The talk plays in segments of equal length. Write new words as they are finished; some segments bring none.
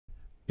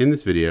In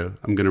this video,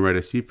 I'm going to write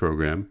a C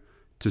program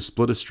to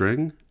split a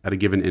string at a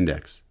given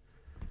index.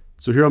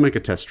 So here I'll make a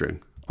test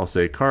string. I'll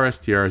say car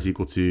str is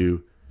equal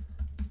to,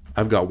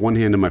 I've got one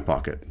hand in my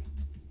pocket.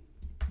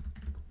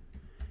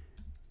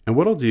 And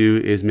what I'll do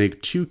is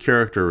make two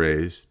character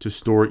arrays to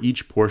store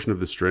each portion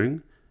of the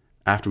string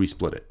after we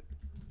split it.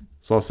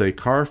 So I'll say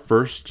car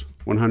first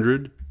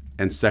 100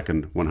 and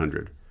second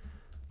 100.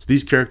 So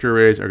these character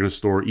arrays are going to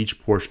store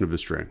each portion of the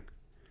string.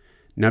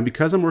 Now,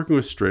 because I'm working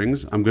with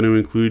strings, I'm going to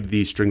include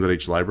the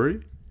string.h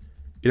library.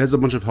 It has a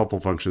bunch of helpful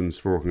functions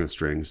for working with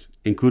strings,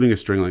 including a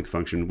string length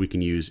function we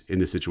can use in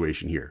this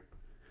situation here.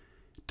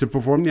 To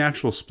perform the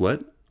actual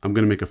split, I'm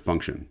going to make a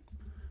function.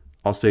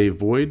 I'll say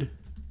void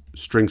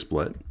string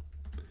split,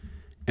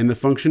 and the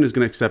function is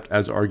going to accept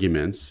as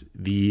arguments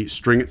the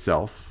string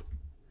itself,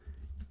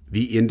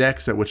 the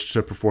index at which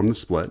to perform the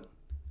split,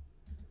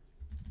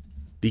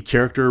 the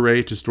character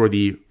array to store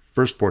the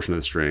first portion of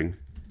the string,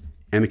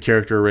 and the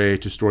character array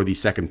to store the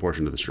second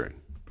portion of the string.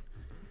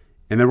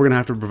 And then we're going to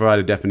have to provide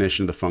a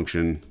definition of the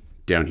function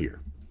down here.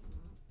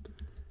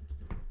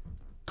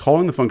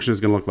 Calling the function is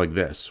going to look like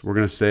this. We're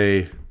going to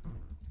say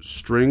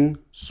string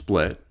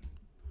split.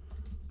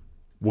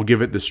 We'll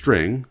give it the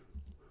string.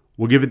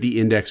 We'll give it the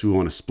index we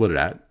want to split it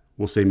at.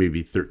 We'll say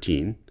maybe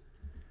 13.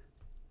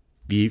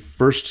 The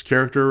first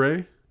character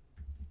array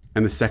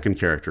and the second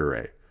character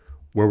array,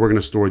 where we're going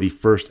to store the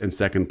first and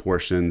second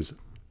portions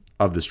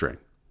of the string.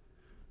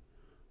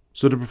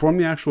 So to perform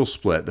the actual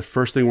split, the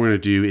first thing we're going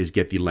to do is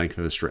get the length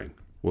of the string.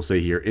 We'll say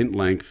here int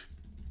length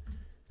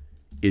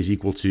is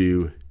equal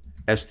to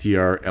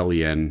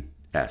strlen_s.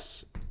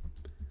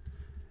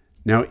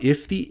 Now,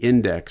 if the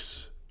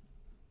index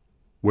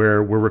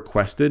where we're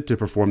requested to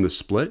perform the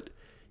split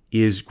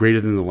is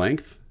greater than the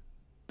length,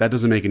 that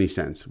doesn't make any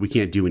sense. We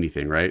can't do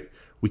anything, right?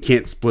 We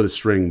can't split a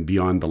string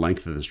beyond the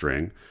length of the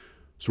string.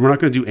 So we're not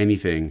going to do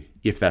anything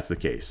if that's the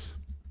case.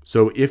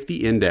 So if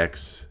the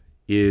index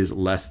is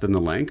less than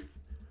the length,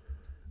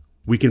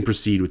 we can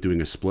proceed with doing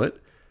a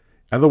split.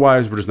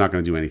 Otherwise, we're just not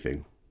going to do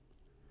anything.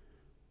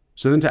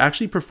 So then to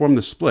actually perform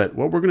the split,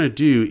 what we're going to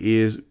do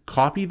is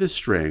copy the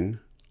string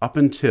up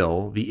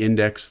until the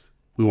index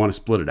we want to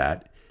split it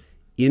at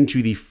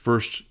into the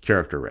first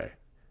character array.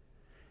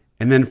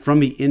 And then from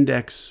the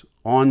index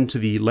on to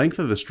the length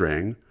of the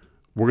string,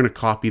 we're going to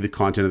copy the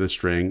content of the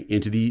string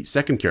into the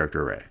second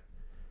character array.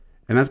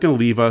 And that's going to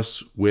leave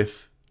us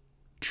with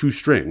two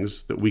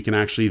strings that we can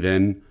actually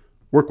then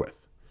work with.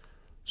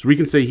 So we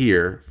can say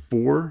here,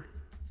 for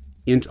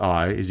int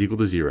I is equal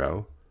to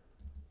 0,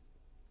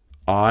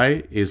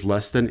 I is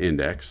less than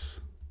index,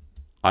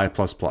 I++.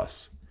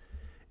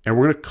 And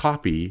we're going to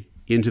copy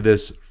into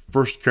this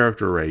first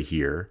character array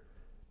here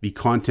the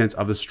contents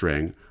of the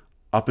string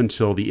up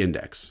until the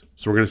index.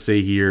 So we're going to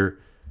say here,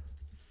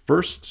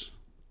 first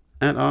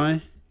at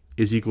I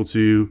is equal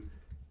to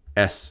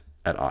s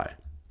at I.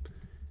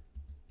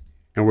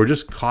 And we're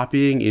just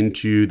copying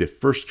into the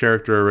first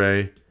character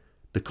array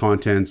the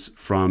contents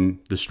from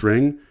the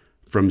string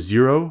from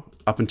 0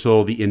 up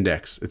until the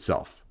index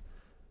itself.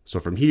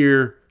 So from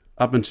here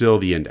up until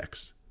the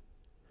index.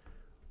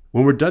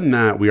 When we're done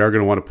that, we are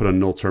going to want to put a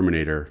null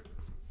terminator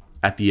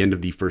at the end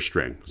of the first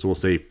string. So we'll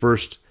say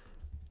first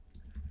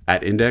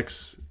at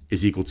index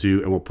is equal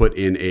to, and we'll put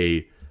in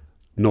a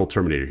null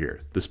terminator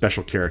here, the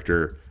special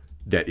character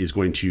that is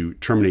going to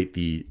terminate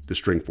the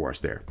string for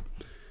us there.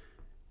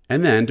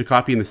 And then to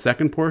copy in the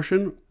second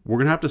portion, we're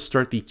going to have to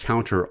start the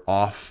counter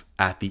off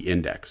at the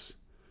index.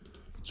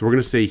 So we're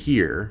going to say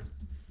here,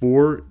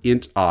 for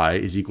int I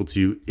is equal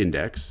to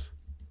index,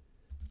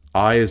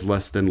 I is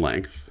less than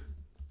length,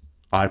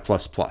 I++.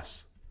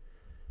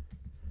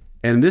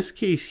 And in this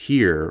case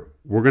here,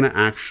 we're going to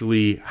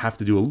actually have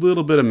to do a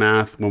little bit of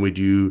math when we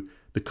do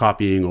the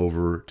copying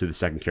over to the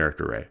second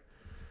character array.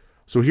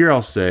 So here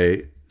I'll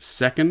say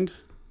second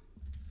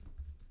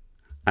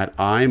at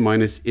I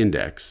minus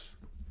index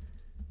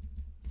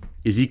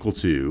is equal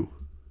to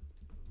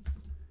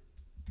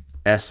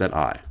s at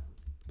I.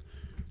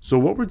 So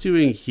what we're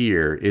doing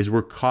here is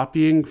we're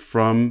copying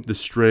from the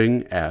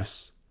string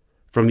s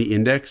from the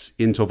index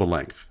until the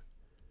length.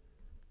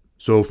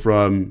 So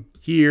from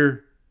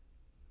here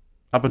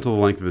up until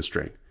the length of the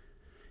string.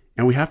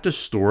 And we have to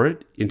store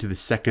it into the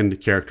second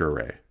character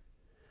array.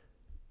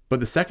 But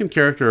the second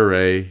character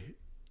array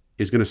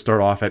is going to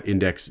start off at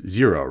index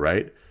 0,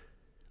 right?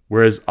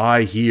 Whereas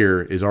I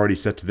here is already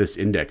set to this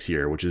index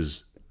here, which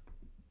is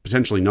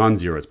potentially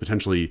non-zero. It's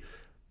potentially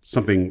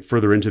something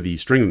further into the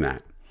string than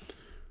that.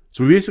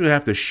 So we basically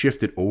have to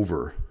shift it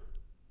over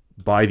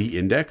by the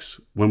index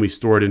when we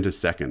store it into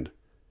second,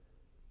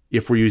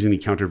 if we're using the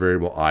counter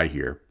variable I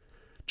here,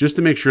 just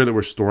to make sure that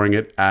we're storing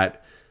it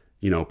at,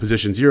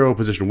 position 0,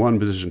 position 1,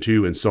 position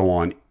 2, and so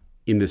on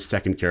in this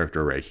second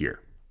character array here.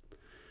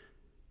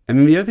 And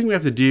then the other thing we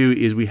have to do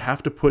is we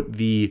have to put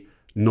the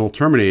null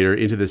terminator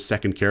into this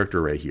second character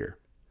array here.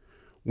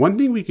 One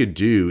thing we could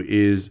do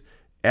is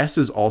s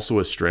is also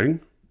a string,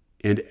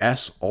 and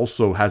s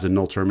also has a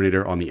null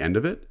terminator on the end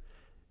of it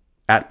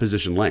at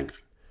position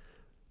length.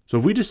 So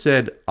if we just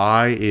said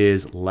I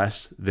is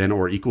less than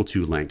or equal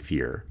to length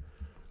here,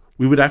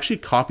 we would actually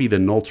copy the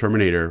null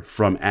terminator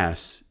from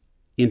S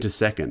into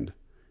second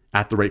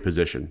at the right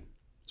position.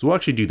 So we'll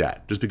actually do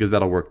that just because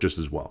that'll work just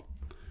as well.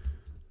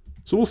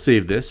 So we'll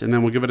save this and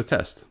then we'll give it a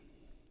test.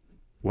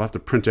 We'll have to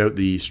print out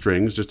the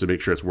strings just to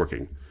make sure it's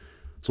working.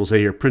 So we'll say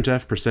here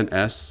printf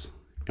 %s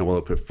and we'll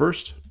output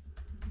first,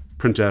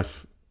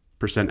 printf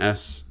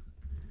 %s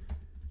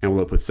and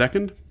we'll output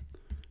second,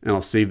 and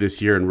I'll save this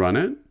here and run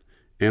it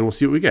and we'll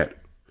see what we get.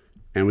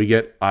 And we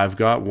get I've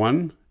got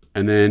one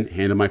and then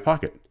hand in my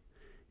pocket.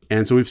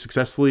 And so we've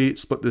successfully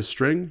split this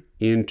string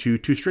into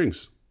 2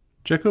 strings.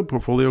 Check out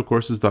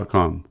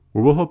portfoliocourses.com,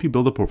 where we'll help you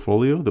build a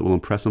portfolio that will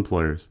impress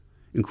employers,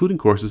 including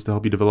courses to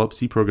help you develop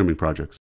C programming projects.